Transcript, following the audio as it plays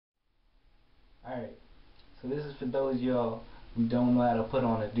Alright, so this is for those of y'all who don't know how to put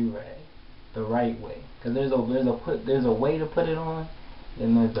on a do-rag the right way. Because there's a way to put it on,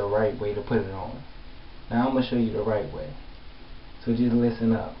 and there's the right way to put it on. Now I'm going to show you the right way. So just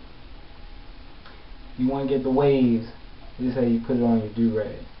listen up. You want to get the waves, this is how you put it on your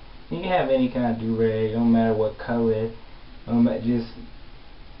do-rag. You can have any kind of do-rag, don't matter what color, just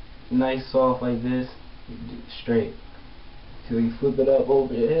nice soft like this, straight. So you flip it up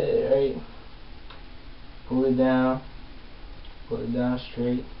over your head, right? Pull it down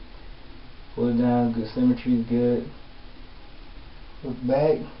straight, pull it down, good symmetry is good. Look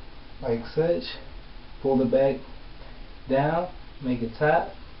back, like such, pull it back down, make it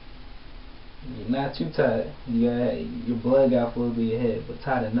tight. Not too tight, your blood got full to your head, but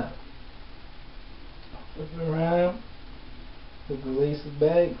tight enough. Flip it around, put the laces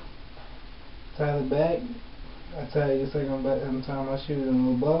back, tie it back. I tie it just like I'm tying my shoes in a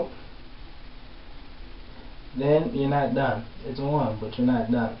little bow. Then you're not done. It's on, but you're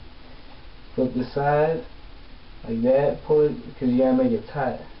not done. Flip the side like that. Pull it because you gotta make it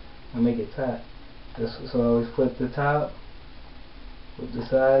tight. So I always flip the top, flip the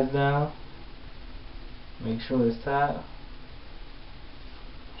sides down. Make sure it's tight,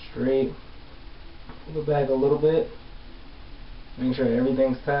 straight. Pull it back a little bit. Make sure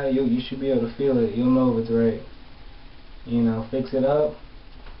everything's tight. You should be able to feel it. You'll know if it's right. Fix it up,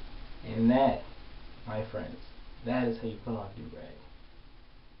 and that, my friends, that is how you put on a do-rag.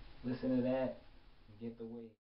 Listen to that, and get the weight.